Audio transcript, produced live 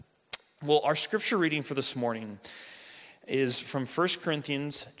Well, our scripture reading for this morning is from 1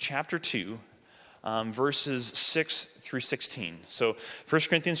 Corinthians chapter 2, verses 6 through 16. So 1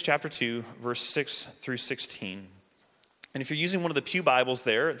 Corinthians chapter 2, verse 6 through 16. And if you're using one of the pew Bibles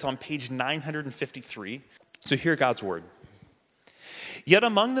there, it's on page 953. So hear God's word. Yet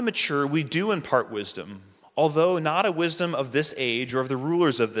among the mature we do impart wisdom, although not a wisdom of this age or of the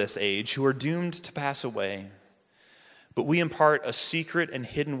rulers of this age who are doomed to pass away. But we impart a secret and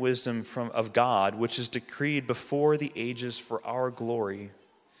hidden wisdom of God, which is decreed before the ages for our glory.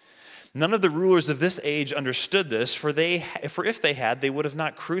 None of the rulers of this age understood this, for if they had, they would have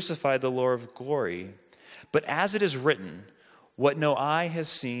not crucified the Lord of glory. But as it is written, what no eye has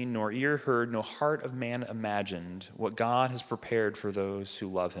seen, nor ear heard, no heart of man imagined, what God has prepared for those who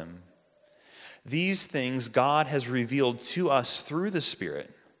love him. These things God has revealed to us through the Spirit.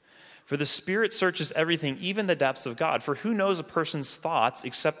 For the Spirit searches everything, even the depths of God. For who knows a person's thoughts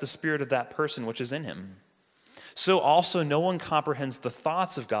except the spirit of that person which is in him? So also no one comprehends the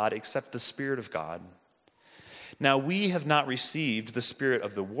thoughts of God except the Spirit of God. Now we have not received the spirit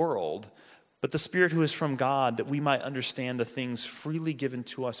of the world, but the Spirit who is from God, that we might understand the things freely given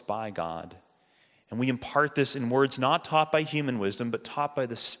to us by God. And we impart this in words not taught by human wisdom, but taught by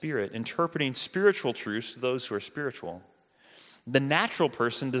the Spirit, interpreting spiritual truths to those who are spiritual. The natural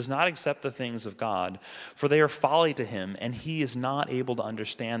person does not accept the things of God, for they are folly to him, and he is not able to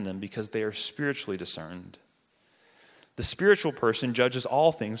understand them because they are spiritually discerned. The spiritual person judges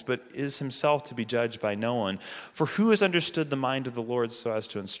all things, but is himself to be judged by no one. For who has understood the mind of the Lord so as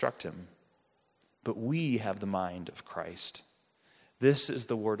to instruct him? But we have the mind of Christ. This is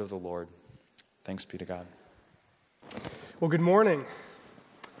the word of the Lord. Thanks be to God. Well, good morning.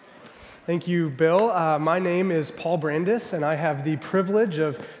 Thank you, Bill. My name is Paul Brandis, and I have the privilege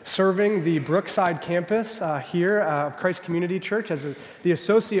of serving the Brookside campus here of Christ Community Church as the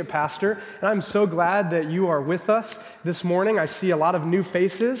associate pastor. And I'm so glad that you are with us this morning. I see a lot of new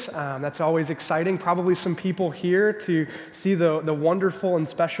faces. That's always exciting. Probably some people here to see the wonderful and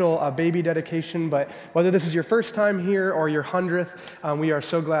special baby dedication. But whether this is your first time here or your 100th, we are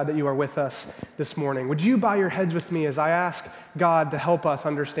so glad that you are with us this morning. Would you bow your heads with me as I ask God to help us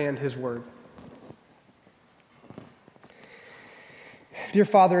understand his word? Dear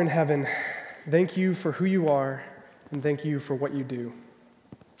Father in heaven, thank you for who you are, and thank you for what you do.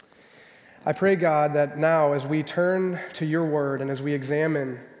 I pray, God, that now as we turn to your word and as we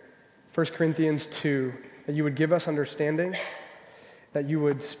examine 1 Corinthians 2, that you would give us understanding, that you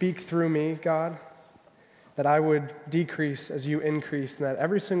would speak through me, God, that I would decrease as you increase, and that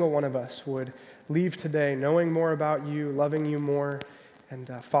every single one of us would leave today knowing more about you, loving you more,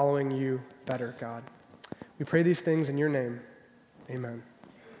 and following you better, God. We pray these things in your name. Amen.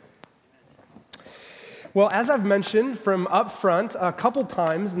 Well, as I've mentioned from up front a couple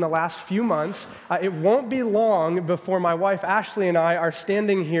times in the last few months, it won't be long before my wife Ashley and I are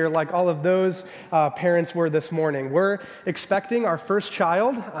standing here like all of those parents were this morning. We're expecting our first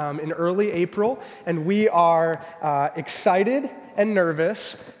child in early April, and we are excited and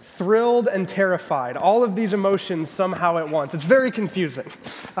nervous, thrilled and terrified. All of these emotions somehow at once. It's very confusing.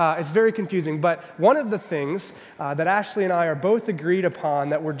 But one of the things that Ashley and I are both agreed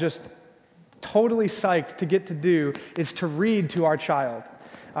upon that we're just totally psyched to get to do is to read to our child.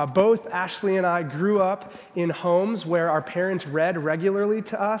 Both Ashley and I grew up in homes where our parents read regularly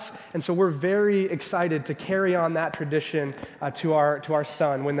to us, and so we're very excited to carry on that tradition to our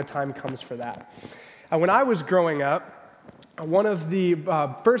son when the time comes for that. When I was growing up, one of the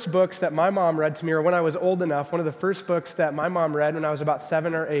first books that my mom read to me, or when I was old enough, one of the first books that my mom read when I was about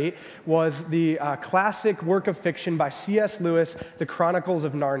 7 or 8 was the classic work of fiction by C.S. Lewis, The Chronicles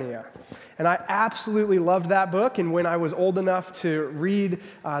of Narnia. And I absolutely loved that book, and when I was old enough to read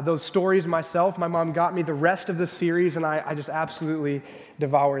those stories myself, my mom got me the rest of the series, and I just absolutely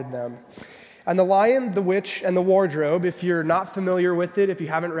devoured them. And The Lion, the Witch, and the Wardrobe, if you're not familiar with it, if you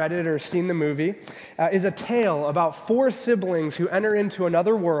haven't read it or seen the movie, is a tale about 4 siblings who enter into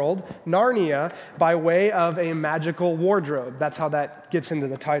another world, Narnia, by way of a magical wardrobe. That's how that gets into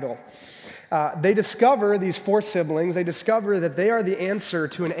the title. These 4 siblings, they discover that they are the answer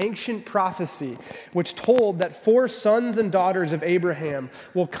to an ancient prophecy which told that 4 sons and daughters of Abraham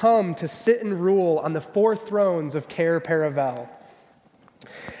will come to sit and rule on the 4 thrones of Cair Paravel.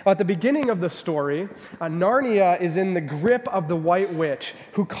 At the beginning of the story, Narnia is in the grip of the White Witch,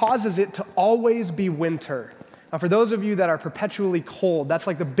 who causes it to always be winter. For those of you that are perpetually cold, that's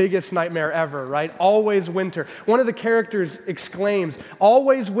like the biggest nightmare ever, right? Always winter. One of the characters exclaims,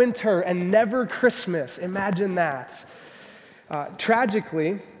 "Always winter and never Christmas." Imagine that.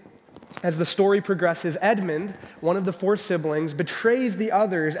 Tragically, As the story progresses, Edmund, one of the four siblings, betrays the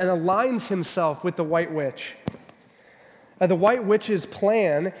others and aligns himself with the White Witch. The White Witch's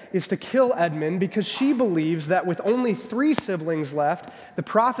plan is to kill Edmund because she believes that with only 3 siblings left, the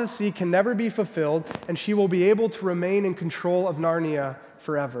prophecy can never be fulfilled and she will be able to remain in control of Narnia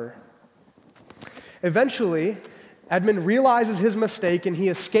forever. Eventually, Edmund realizes his mistake and he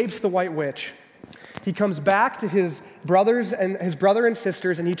escapes the White Witch. He comes back to his brother and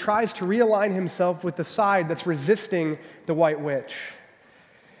sisters, and he tries to realign himself with the side that's resisting the White Witch.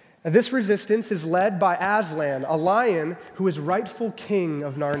 Now, this resistance is led by Aslan, a lion who is rightful king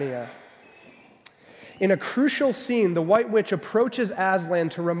of Narnia. In a crucial scene, the White Witch approaches Aslan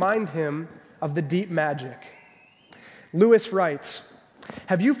to remind him of the deep magic. Lewis writes,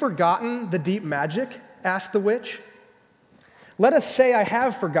 "Have you forgotten the deep magic?" asked the witch. "Let us say I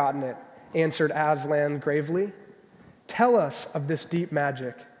have forgotten it," answered Aslan gravely. "Tell us of this deep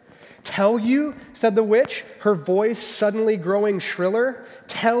magic." "Tell you," said the witch, her voice suddenly growing shriller,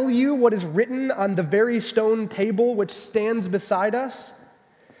 "tell you what is written on the very stone table which stands beside us?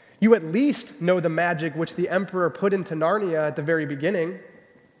 You at least know the magic which the emperor put into Narnia at the very beginning.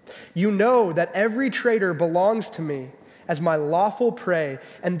 You know that every traitor belongs to me as my lawful prey,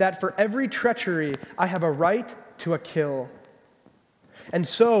 and that for every treachery I have a right to a kill. And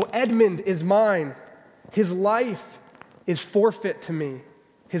so Edmund is mine. His life is forfeit to me.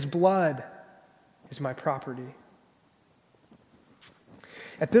 His blood is my property."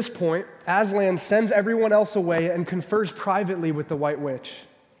 At this point, Aslan sends everyone else away and confers privately with the White Witch.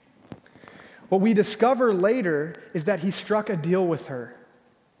 What we discover later is that he struck a deal with her,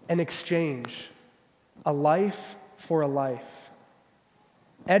 an exchange, a life for a life.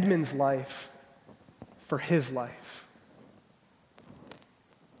 Edmund's life for his life.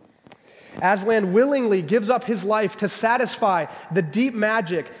 Aslan willingly gives up his life to satisfy the deep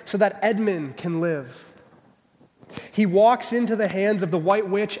magic so that Edmund can live. He walks into the hands of the White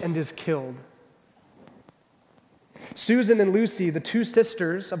Witch and is killed. Susan and Lucy, the 2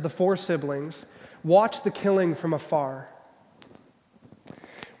 sisters of the 4 siblings, watch the killing from afar.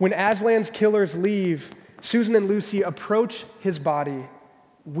 When Aslan's killers leave, Susan and Lucy approach his body,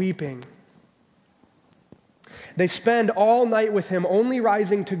 weeping. They spend all night with him, only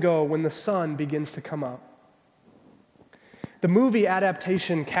rising to go when the sun begins to come up. The movie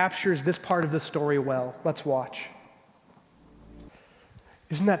adaptation captures this part of the story well. Let's watch.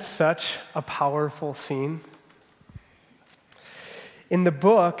 Isn't that such a powerful scene? In the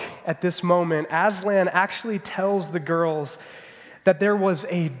book, at this moment, Aslan actually tells the girls that there was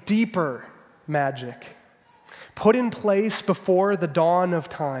a deeper magic put in place before the dawn of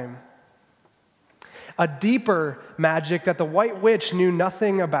time. A deeper magic that the White Witch knew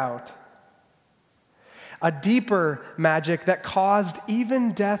nothing about. A deeper magic that caused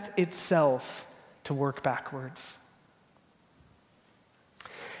even death itself to work backwards.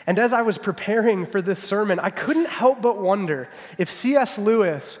 And as I was preparing for this sermon, I couldn't help but wonder if C.S.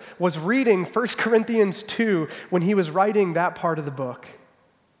 Lewis was reading 1 Corinthians 2 when he was writing that part of the book.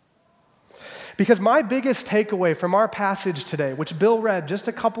 Because my biggest takeaway from our passage today, which Bill read just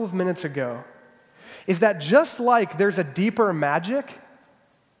a couple of minutes ago, is that just like there's a deeper magic,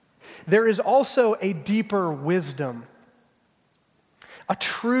 there is also a deeper wisdom, a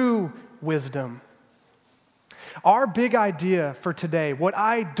true wisdom. Our big idea for today, what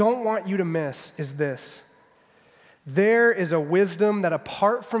I don't want you to miss, is this. There is a wisdom that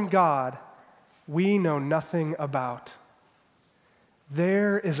apart from God, we know nothing about.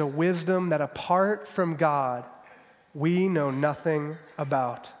 There is a wisdom that apart from God, we know nothing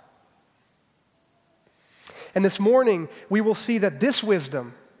about. And this morning, we will see that this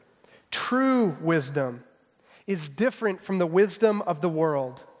wisdom, true wisdom, is different from the wisdom of the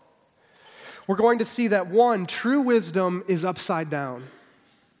world. We're going to see that 1, true wisdom is upside down.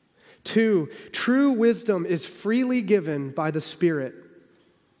 2, true wisdom is freely given by the Spirit.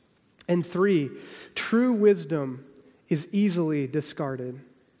 And 3, true wisdom is easily discarded.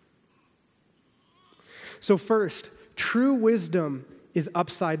 So first, true wisdom is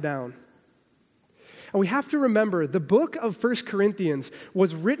upside down. And we have to remember, the book of 1 Corinthians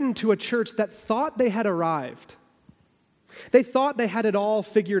was written to a church that thought they had arrived. They thought they had it all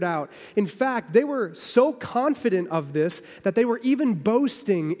figured out. In fact, they were so confident of this that they were even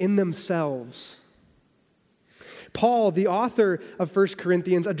boasting in themselves. Paul, the author of 1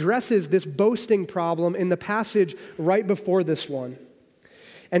 Corinthians, addresses this boasting problem in the passage right before this one.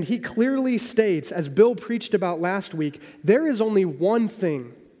 And he clearly states, as Bill preached about last week, there is only one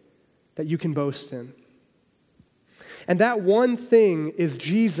thing that you can boast in. And that one thing is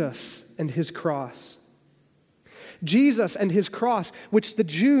Jesus and his cross. Jesus and his cross, which the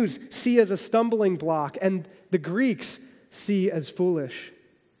Jews see as a stumbling block and the Greeks see as foolish.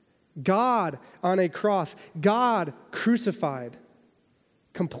 God on a cross, God crucified,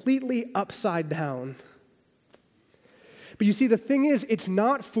 completely upside down. But you see, the thing is, it's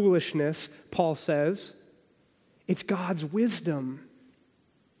not foolishness, Paul says. It's God's wisdom.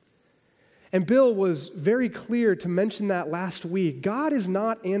 And Bill was very clear to mention that last week. God is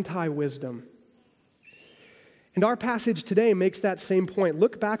not anti-wisdom. And our passage today makes that same point.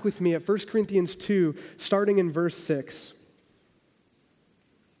 Look back with me at 1 Corinthians 2, starting in verse 6.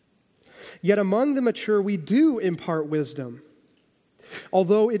 Yet among the mature we do impart wisdom,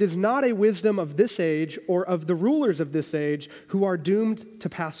 although it is not a wisdom of this age or of the rulers of this age who are doomed to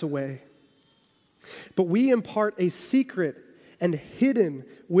pass away. But we impart a secret and hidden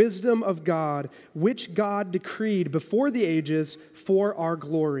wisdom of God, which God decreed before the ages for our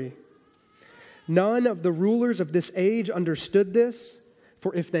glory. None of the rulers of this age understood this,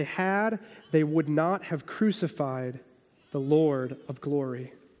 for if they had, they would not have crucified the Lord of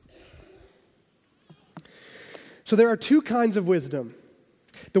glory. So there are two kinds of wisdom.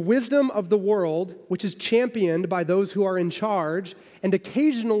 The wisdom of the world, which is championed by those who are in charge and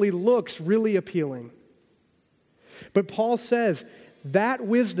occasionally looks really appealing. But Paul says that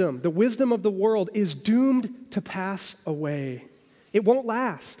wisdom, the wisdom of the world, is doomed to pass away. It won't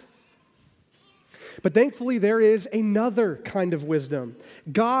last. But thankfully, there is another kind of wisdom,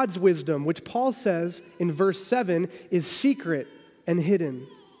 God's wisdom, which Paul says in verse 7 is secret and hidden.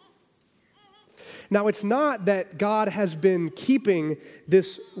 Now, it's not that God has been keeping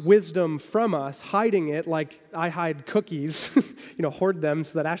this wisdom from us, hiding it like I hide cookies, hoard them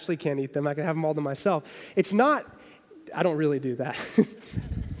so that Ashley can't eat them. I can have them all to myself. It's not, I don't really do that.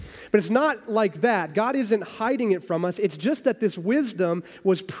 But it's not like that. God isn't hiding it from us. It's just that this wisdom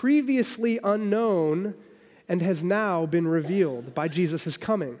was previously unknown and has now been revealed by Jesus'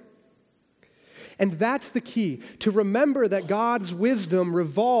 coming. And that's the key, to remember that God's wisdom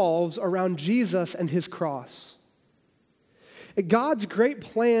revolves around Jesus and his cross. God's great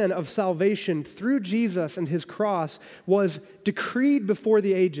plan of salvation through Jesus and his cross was decreed before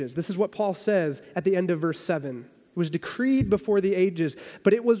the ages. This is what Paul says at the end of verse 7. It was decreed before the ages,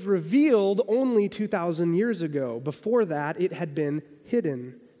 but it was revealed only 2,000 years ago. Before that, it had been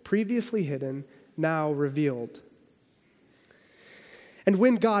hidden, previously hidden, now revealed. And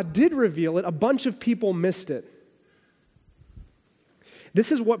when God did reveal it, a bunch of people missed it.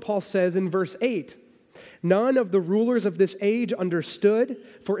 This is what Paul says in verse 8. None of the rulers of this age understood,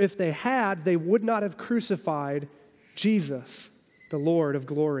 for if they had, they would not have crucified Jesus, the Lord of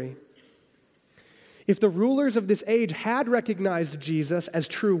glory. If the rulers of this age had recognized Jesus as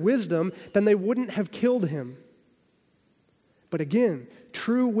true wisdom, then they wouldn't have killed him. But again,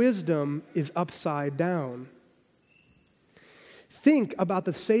 true wisdom is upside down. Think about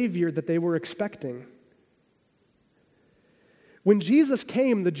the Savior that they were expecting. When Jesus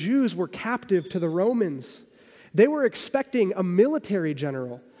came, the Jews were captive to the Romans. They were expecting a military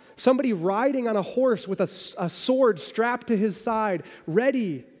general, somebody riding on a horse with a sword strapped to his side,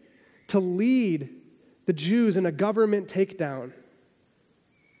 ready to lead the Jews in a government takedown.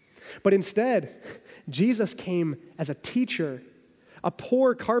 But instead, Jesus came as a teacher, a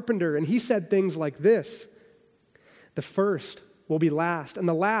poor carpenter, and he said things like this: the first will be last, and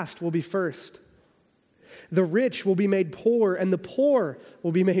the last will be first. The rich will be made poor, and the poor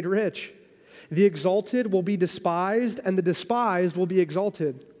will be made rich. The exalted will be despised, and the despised will be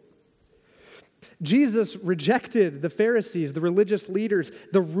exalted. Jesus rejected the Pharisees, the religious leaders,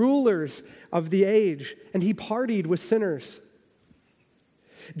 the rulers of the age, and he partied with sinners.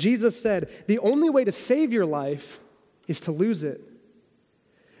 Jesus said, the only way to save your life is to lose it.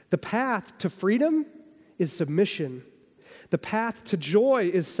 The path to freedom is submission. The path to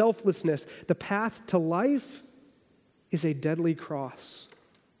joy is selflessness. The path to life is a deadly cross.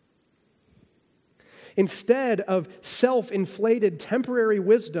 Instead of self-inflated temporary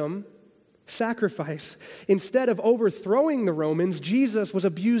wisdom, sacrifice, instead of overthrowing the Romans, Jesus was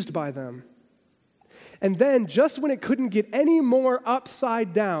abused by them. And then, just when it couldn't get any more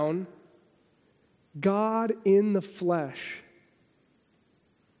upside down, God in the flesh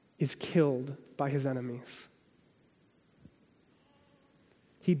is killed by his enemies.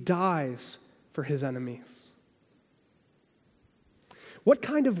 He dies for his enemies. What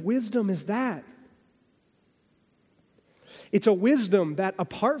kind of wisdom is that? It's a wisdom that,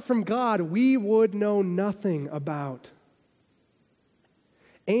 apart from God, we would know nothing about.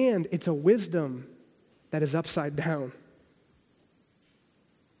 And it's a wisdom that is upside down.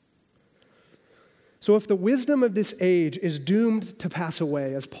 So if the wisdom of this age is doomed to pass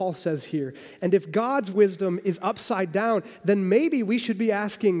away, as Paul says here, and if God's wisdom is upside down, then maybe we should be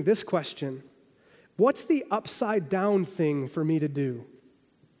asking this question: what's the upside down thing for me to do?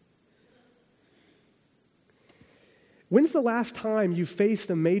 When's the last time you faced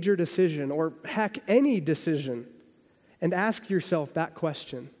a major decision, or heck, any decision, and asked yourself that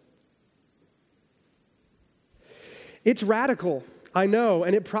question? It's radical, I know,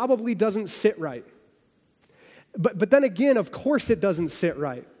 and it probably doesn't sit right. But then again, of course it doesn't sit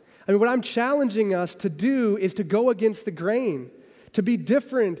right. I mean, what I'm challenging us to do is to go against the grain, to be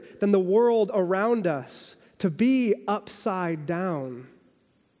different than the world around us, to be upside down.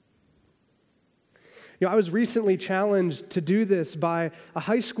 You know, I was recently challenged to do this by a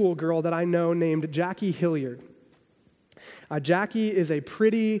high school girl that I know named Jackie Hilliard. Jackie is a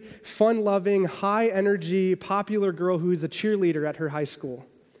pretty, fun-loving, high-energy, popular girl who's a cheerleader at her high school.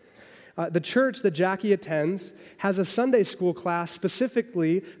 The church that Jackie attends has a Sunday school class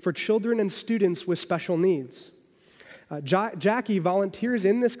specifically for children and students with special needs. Jackie volunteers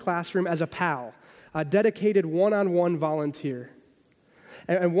in this classroom as a PAL, a dedicated one-on-one volunteer.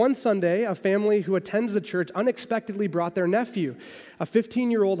 And one Sunday, a family who attends the church unexpectedly brought their nephew, a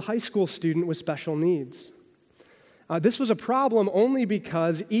 15-year-old high school student with special needs. This was a problem only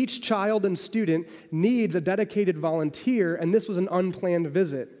because each child and student needs a dedicated volunteer, and this was an unplanned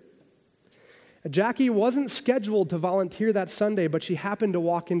visit. Jackie wasn't scheduled to volunteer that Sunday, but she happened to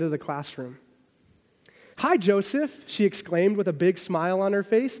walk into the classroom. "Hi, Joseph," she exclaimed with a big smile on her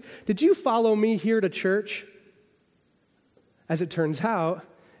face. "Did you follow me here to church?" As it turns out,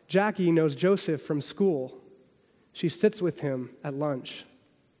 Jackie knows Joseph from school. She sits with him at lunch.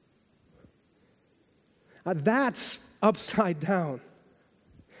 That's upside down.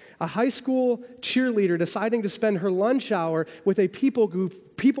 A high school cheerleader deciding to spend her lunch hour with a people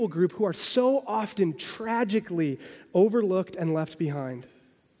group who are so often tragically overlooked and left behind.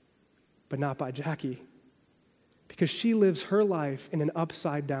 But not by Jackie, because she lives her life in an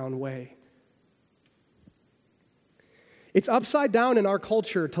upside down way. It's upside down in our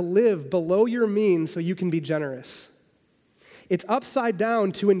culture to live below your means so you can be generous. It's upside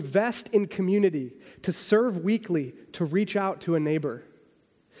down to invest in community, to serve weekly, to reach out to a neighbor.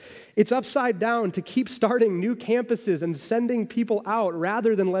 It's upside down to keep starting new campuses and sending people out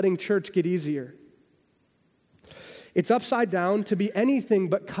rather than letting church get easier. It's upside down to be anything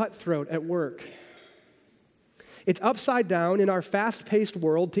but cutthroat at work. It's upside down in our fast-paced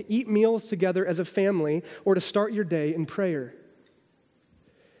world to eat meals together as a family or to start your day in prayer.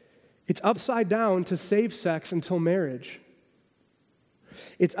 It's upside down to save sex until marriage.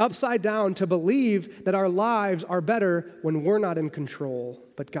 It's upside down to believe that our lives are better when we're not in control,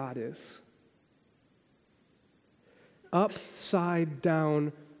 but God is. Upside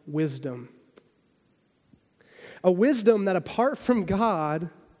down wisdom. A wisdom that apart from God,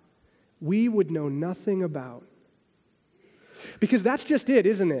 we would know nothing about. Because that's just it,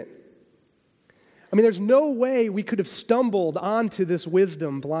 isn't it? I mean, there's no way we could have stumbled onto this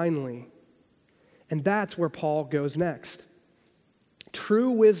wisdom blindly. And that's where Paul goes next.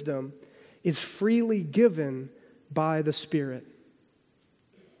 True wisdom is freely given by the Spirit.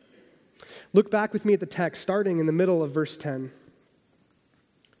 Look back with me at the text, starting in the middle of verse 10.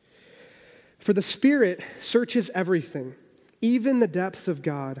 For the Spirit searches everything, even the depths of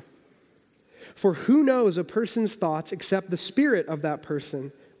God. For who knows a person's thoughts except the spirit of that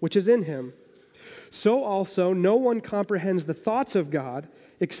person, which is in him? So also, no one comprehends the thoughts of God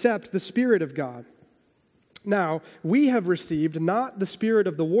except the Spirit of God. Now, we have received not the spirit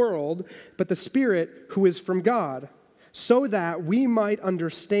of the world, but the Spirit who is from God, so that we might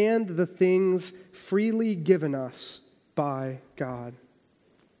understand the things freely given us by God.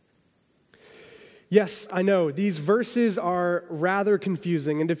 Yes, I know, these verses are rather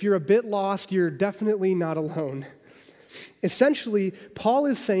confusing, and if you're a bit lost, you're definitely not alone. Essentially, Paul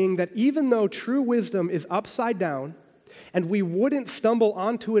is saying that even though true wisdom is upside down, and we wouldn't stumble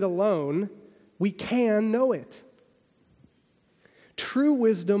onto it alone, we can know it. True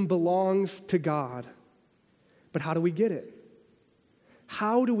wisdom belongs to God. But how do we get it?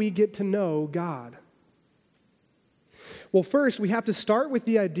 How do we get to know God? Well, first, we have to start with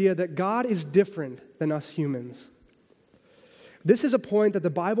the idea that God is different than us humans. This is a point that the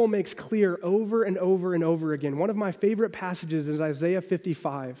Bible makes clear over and over and over again. One of my favorite passages is Isaiah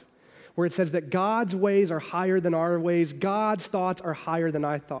 55, where it says that God's ways are higher than our ways, God's thoughts are higher than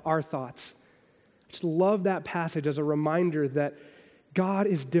our thoughts. I just love that passage as a reminder that God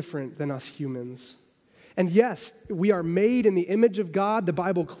is different than us humans. And yes, we are made in the image of God. The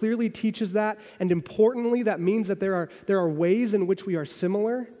Bible clearly teaches that. And importantly, that means that there are ways in which we are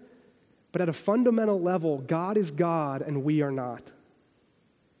similar. But at a fundamental level, God is God and we are not.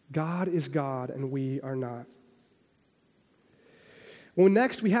 God is God and we are not. Well,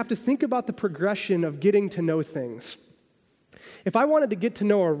 next, we have to think about the progression of getting to know things. If I wanted to get to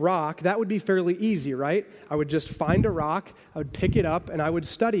know a rock, that would be fairly easy, right? I would just find a rock, I would pick it up, and I would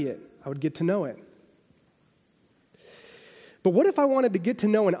study it. I would get to know it. But what if I wanted to get to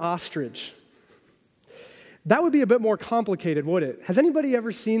know an ostrich? That would be a bit more complicated, would it? Has anybody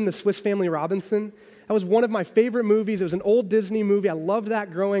ever seen The Swiss Family Robinson? That was one of my favorite movies. It was an old Disney movie. I loved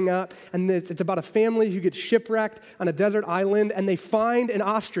that growing up. And it's about a family who gets shipwrecked on a desert island, and they find an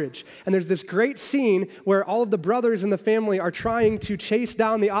ostrich. And there's this great scene where all of the brothers in the family are trying to chase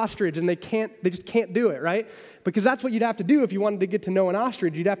down the ostrich, and they just can't do it, right? Because that's what you'd have to do if you wanted to get to know an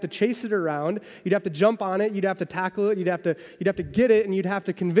ostrich. You'd have to chase it around. You'd have to jump on it. You'd have to tackle it. You'd have to get it, and you'd have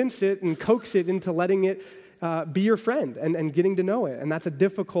to convince it and coax it into letting it be your friend and getting to know it. And that's a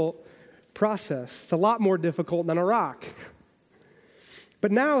difficult process. It's a lot more difficult than a rock.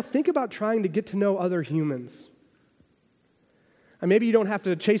 But now think about trying to get to know other humans. And maybe you don't have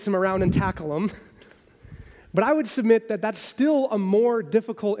to chase them around and tackle them, but I would submit that that's still a more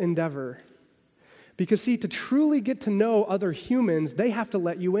difficult endeavor. Because see, to truly get to know other humans, they have to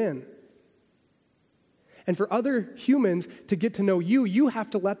let you in. And for other humans to get to know you, you have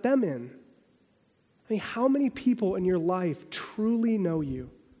to let them in. I mean, how many people in your life truly know you?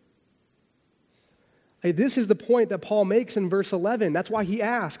 This is the point that Paul makes in verse 11. That's why he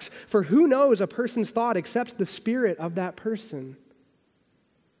asks, for who knows a person's thought except the spirit of that person?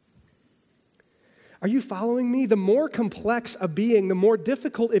 Are you following me? The more complex a being, the more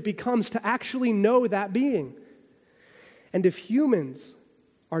difficult it becomes to actually know that being. And if humans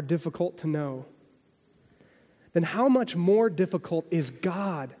are difficult to know, then how much more difficult is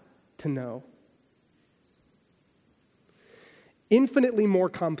God to know? Infinitely more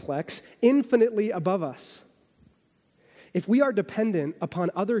complex, infinitely above us. If we are dependent upon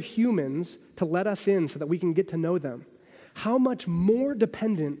other humans to let us in so that we can get to know them, how much more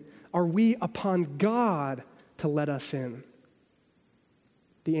dependent are we upon God to let us in?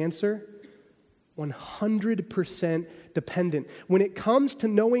 The answer? 100% dependent. When it comes to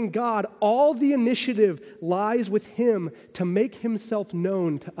knowing God, all the initiative lies with Him to make Himself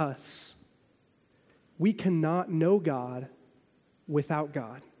known to us. We cannot know God without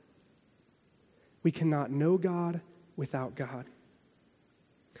God. We cannot know God without God.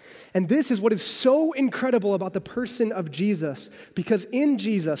 And this is what is so incredible about the person of Jesus, because in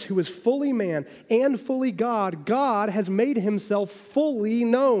Jesus, who is fully man and fully God, God has made Himself fully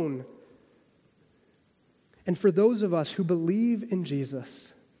known. And for those of us who believe in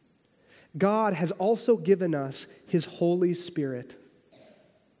Jesus, God has also given us His Holy Spirit.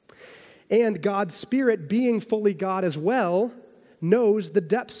 And God's Spirit, being fully God as well, knows the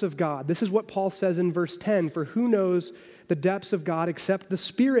depths of God. This is what Paul says in verse 10, for who knows the depths of God except the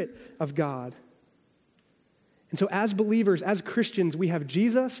Spirit of God? And so as believers, as Christians, we have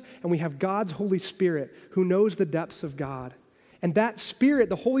Jesus and we have God's Holy Spirit who knows the depths of God. And that Spirit,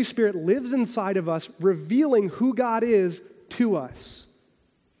 the Holy Spirit, lives inside of us, revealing who God is to us.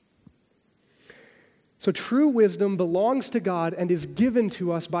 So true wisdom belongs to God and is given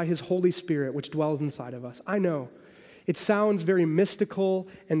to us by His Holy Spirit, which dwells inside of us. I know. It sounds very mystical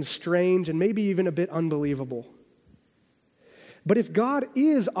and strange and maybe even a bit unbelievable. But if God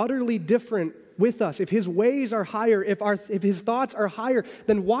is utterly different with us, if His ways are higher, if His thoughts are higher,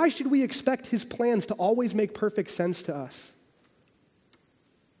 then why should we expect His plans to always make perfect sense to us?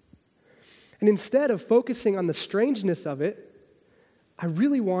 And instead of focusing on the strangeness of it, I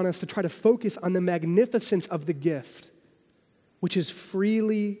really want us to try to focus on the magnificence of the gift, which is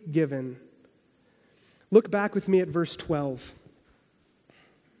freely given. Look back with me at verse 12.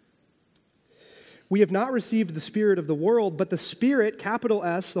 We have not received the Spirit of the world, but the Spirit, capital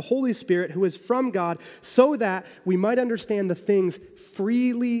S, the Holy Spirit, who is from God, so that we might understand the things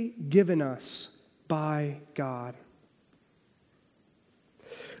freely given us by God.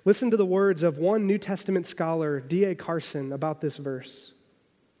 Listen to the words of one New Testament scholar, D.A. Carson, about this verse.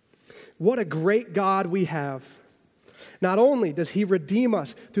 What a great God we have. Not only does He redeem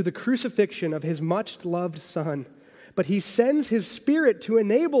us through the crucifixion of His much-loved Son, but He sends His Spirit to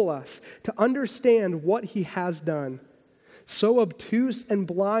enable us to understand what He has done. So obtuse and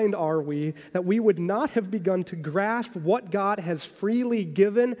blind are we that we would not have begun to grasp what God has freely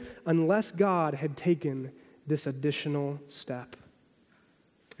given unless God had taken this additional step.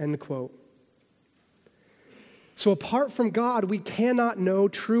 End quote. So apart from God, we cannot know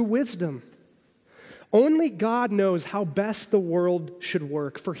true wisdom. Only God knows how best the world should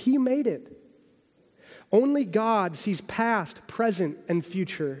work, for He made it. Only God sees past, present, and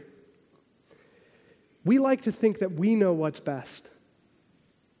future. We like to think that we know what's best.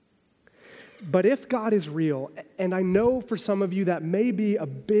 But if God is real, and I know for some of you that may be a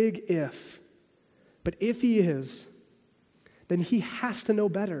big if, but if he is, then he has to know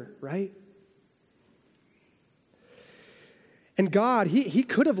better, right? And God, he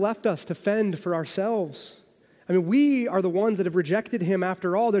could have left us to fend for ourselves. I mean, we are the ones that have rejected him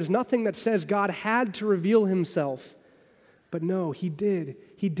after all. There's nothing that says God had to reveal himself. But no, he did.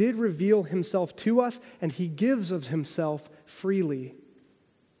 He did reveal himself to us, and he gives of himself freely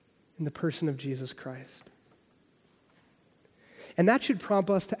in the person of Jesus Christ. And that should prompt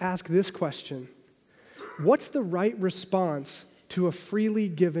us to ask this question: what's the right response to a freely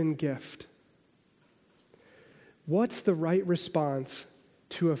given gift? What's the right response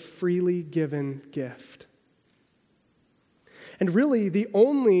to a freely given gift? And really, the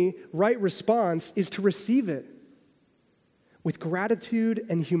only right response is to receive it with gratitude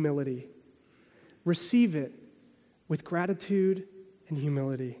and humility. Receive it with gratitude and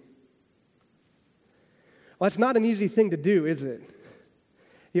humility. Well, that's not an easy thing to do, is it?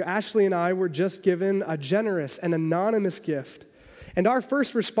 Ashley and I were just given a generous and anonymous gift. And our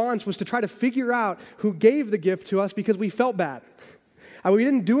first response was to try to figure out who gave the gift to us because we felt bad. We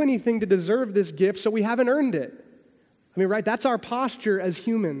didn't do anything to deserve this gift, so we haven't earned it. I mean, right? That's our posture as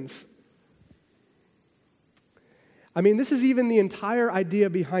humans. I mean, this is even the entire idea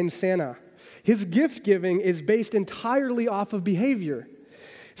behind Santa. His gift giving is based entirely off of behavior.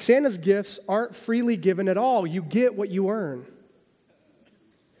 Santa's gifts aren't freely given at all. You get what you earn.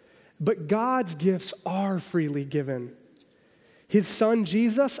 But God's gifts are freely given. His son,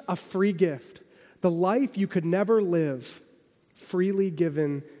 Jesus, a free gift. The life you could never live, freely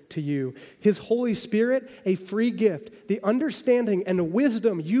given to you. His Holy Spirit, a free gift. The understanding and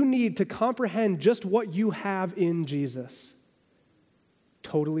wisdom you need to comprehend just what you have in Jesus.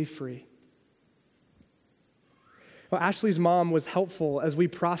 Totally free. Well, Ashley's mom was helpful as we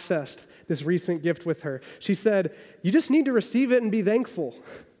processed this recent gift with her. She said, "You just need to receive it and be thankful."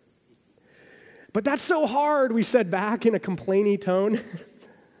 "But that's so hard," we said back in a complaining tone.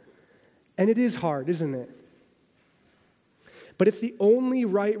 And it is hard, isn't it? But it's the only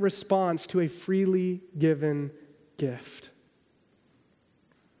right response to a freely given gift.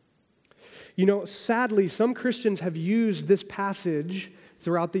 Sadly, some Christians have used this passage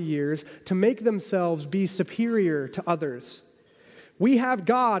throughout the years to make themselves be superior to others. We have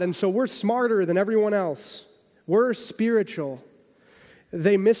God, and so we're smarter than everyone else. We're spiritual.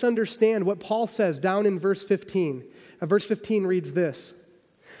 They misunderstand what Paul says down in verse 15. Verse 15 reads this: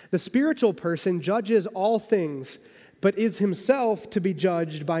 "The spiritual person judges all things, but is himself to be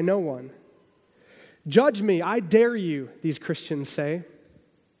judged by no one." Judge me, I dare you, these Christians say.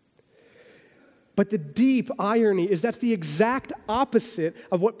 But the deep irony is that's the exact opposite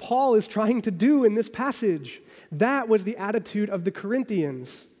of what Paul is trying to do in this passage. That was the attitude of the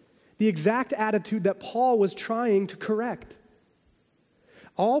Corinthians, the exact attitude that Paul was trying to correct.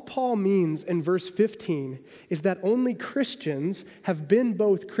 All Paul means in verse 15 is that only Christians have been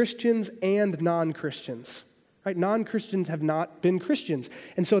both Christians and non-Christians. Right? Non-Christians have not been Christians.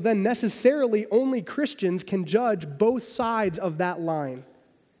 And so then necessarily only Christians can judge both sides of that line.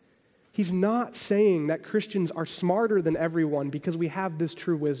 He's not saying that Christians are smarter than everyone because we have this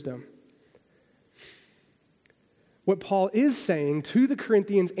true wisdom. What Paul is saying to the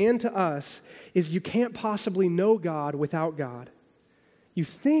Corinthians and to us is you can't possibly know God without God. You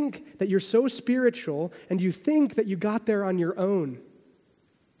think that you're so spiritual and you think that you got there on your own,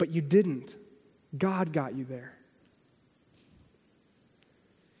 but you didn't. God got you there.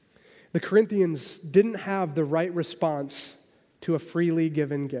 The Corinthians didn't have the right response to a freely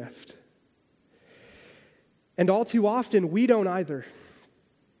given gift. And all too often, we don't either.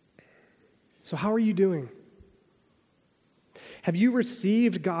 So how are you doing? Have you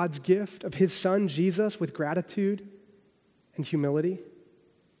received God's gift of his son, Jesus, with gratitude and humility?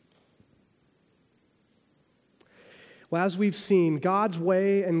 Well, as we've seen, God's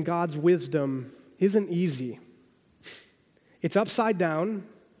way and God's wisdom isn't easy. It's upside down,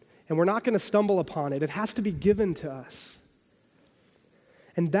 and we're not going to stumble upon it. It has to be given to us.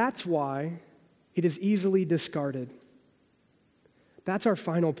 And that's why it is easily discarded. That's our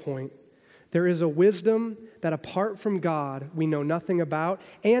final point. There is a wisdom that apart from God we know nothing about,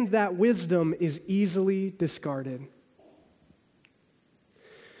 and that wisdom is easily discarded.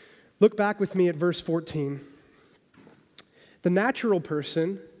 Look back with me at verse 14. "The natural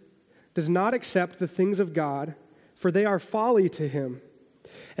person does not accept the things of God, for they are folly to him,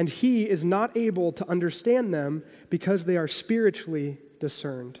 and he is not able to understand them because they are spiritually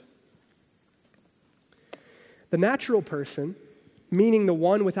discerned." The natural person meaning the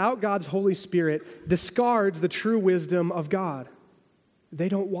one without God's Holy Spirit, discards the true wisdom of God. They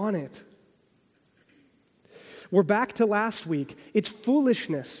don't want it. We're back to last week. It's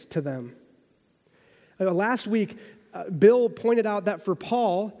foolishness to them. Last week, Bill pointed out that for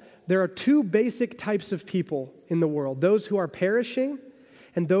Paul, there are two basic types of people in the world, those who are perishing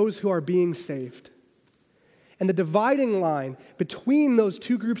and those who are being saved. And the dividing line between those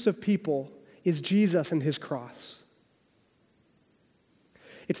two groups of people is Jesus and his cross.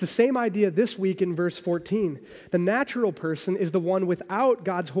 It's the same idea this week in verse 14. The natural person is the one without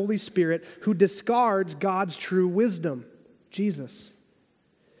God's Holy Spirit who discards God's true wisdom, Jesus.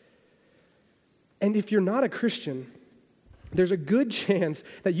 And if you're not a Christian, there's a good chance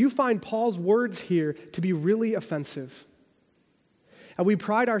that you find Paul's words here to be really offensive. And we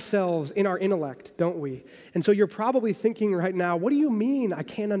pride ourselves in our intellect, don't we? And so you're probably thinking right now, what do you mean I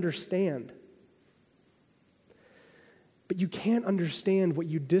can't understand? But you can't understand what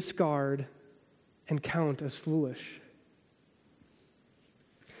you discard and count as foolish.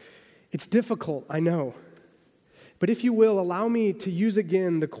 It's difficult, I know. But if you will, allow me to use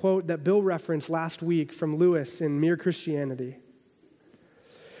again the quote that Bill referenced last week from Lewis in Mere Christianity.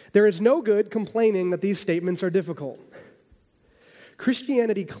 There is no good complaining that these statements are difficult.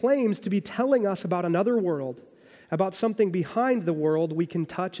 Christianity claims to be telling us about another world, about something behind the world we can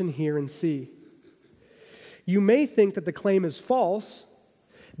touch and hear and see. You may think that the claim is false,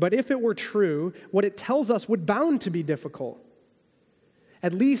 but if it were true, what it tells us would bound to be difficult,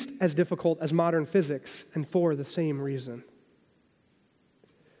 at least as difficult as modern physics, and for the same reason.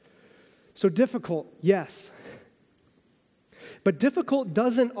 So difficult, yes. But difficult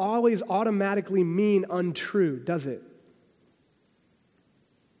doesn't always automatically mean untrue, does it?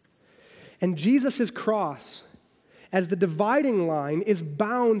 And Jesus' cross, as the dividing line, is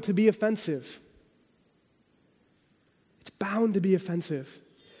bound to be offensive. It's bound to be offensive.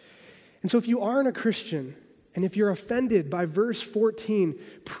 And so if you aren't a Christian, and if you're offended by verse 14,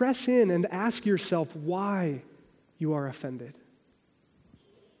 press in and ask yourself why you are offended.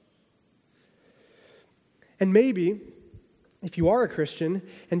 And maybe, if you are a Christian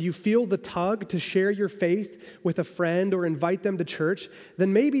and you feel the tug to share your faith with a friend or invite them to church,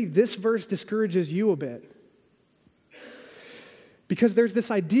 then maybe this verse discourages you a bit. Because there's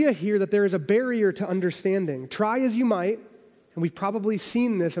this idea here that there is a barrier to understanding. Try as you might, and we've probably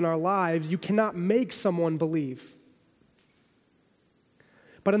seen this in our lives, you cannot make someone believe.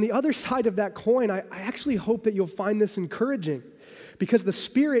 But on the other side of that coin, I actually hope that you'll find this encouraging, because the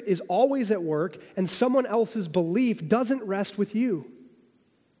Spirit is always at work, and someone else's belief doesn't rest with you.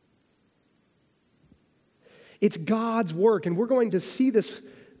 It's God's work, and we're going to see this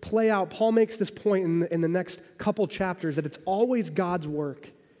play out. Paul makes this point in the next couple chapters, that it's always God's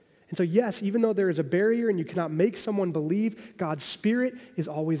work. And so yes, even though there is a barrier and you cannot make someone believe, God's Spirit is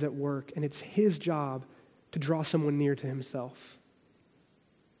always at work, and it's His job to draw someone near to Himself.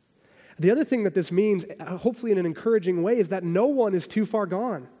 The other thing that this means, hopefully in an encouraging way, is that no one is too far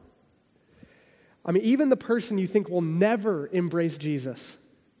gone. I mean, even the person you think will never embrace Jesus,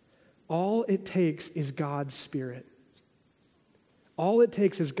 all it takes is God's Spirit. All it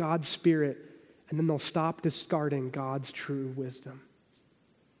takes is God's Spirit, and then they'll stop discarding God's true wisdom.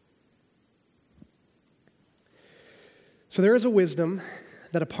 So there is a wisdom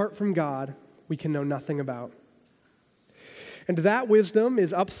that apart from God, we can know nothing about. And that wisdom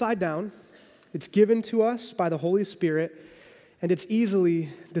is upside down. It's given to us by the Holy Spirit, and it's easily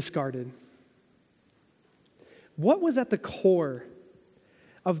discarded. What was at the core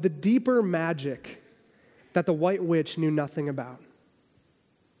of the deeper magic that the White Witch knew nothing about?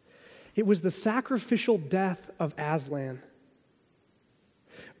 It was the sacrificial death of Aslan.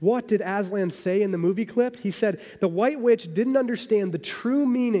 What did Aslan say in the movie clip? He said, the White Witch didn't understand the true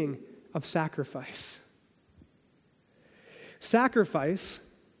meaning of sacrifice. Sacrifice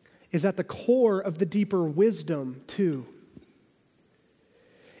is at the core of the deeper wisdom, too.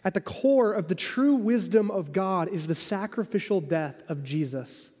 At the core of the true wisdom of God is the sacrificial death of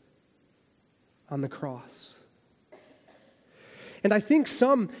Jesus on the cross. And I think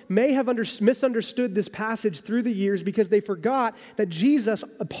some may have misunderstood this passage through the years because they forgot that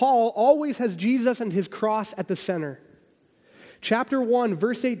Paul always has Jesus and his cross at the center. Chapter 1,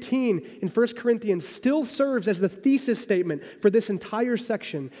 verse 18 in 1 Corinthians still serves as the thesis statement for this entire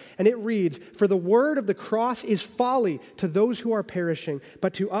section. And it reads, "For the word of the cross is folly to those who are perishing,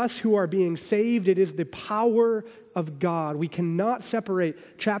 but to us who are being saved, it is the power of God." We cannot separate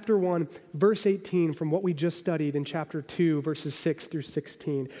chapter 1, verse 18 from what we just studied in chapter 2, verses 6 through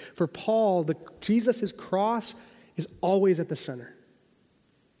 16. For Paul, Jesus' cross is always at the center.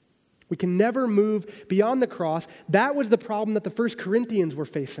 We can never move beyond the cross. That was the problem that the first Corinthians were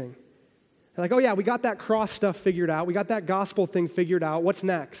facing. They're like, oh yeah, we got that cross stuff figured out. We got that gospel thing figured out. What's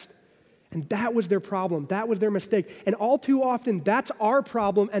next? And that was their problem. That was their mistake. And all too often, that's our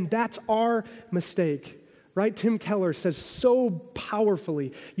problem and that's our mistake. Right? Tim Keller says so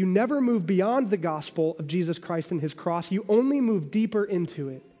powerfully, you never move beyond the gospel of Jesus Christ and his cross. You only move deeper into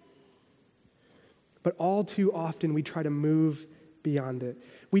it. But all too often, we try to move beyond it.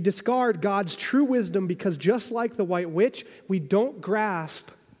 We discard God's true wisdom because just like the white witch, we don't grasp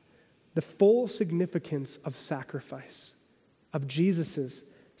the full significance of sacrifice, of Jesus'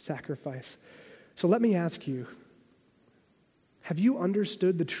 sacrifice. So let me ask you, have you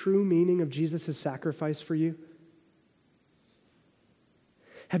understood the true meaning of Jesus' sacrifice for you?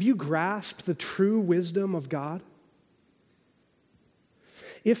 Have you grasped the true wisdom of God?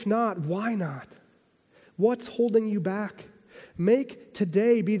 If not, why not? What's holding you back? Make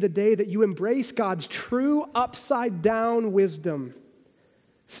today be the day that you embrace God's true upside-down wisdom.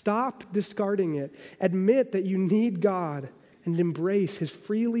 Stop discarding it. Admit that you need God and embrace his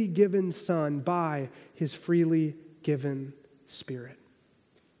freely given Son by his freely given Spirit.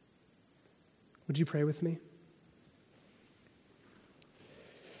 Would you pray with me?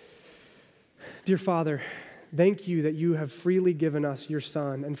 Dear Father, thank you that you have freely given us your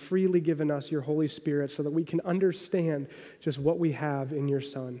Son and freely given us your Holy Spirit so that we can understand just what we have in your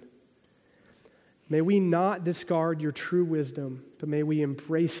Son. May we not discard your true wisdom, but may we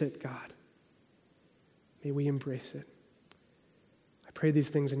embrace it, God. May we embrace it. I pray these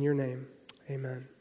things in your name. Amen.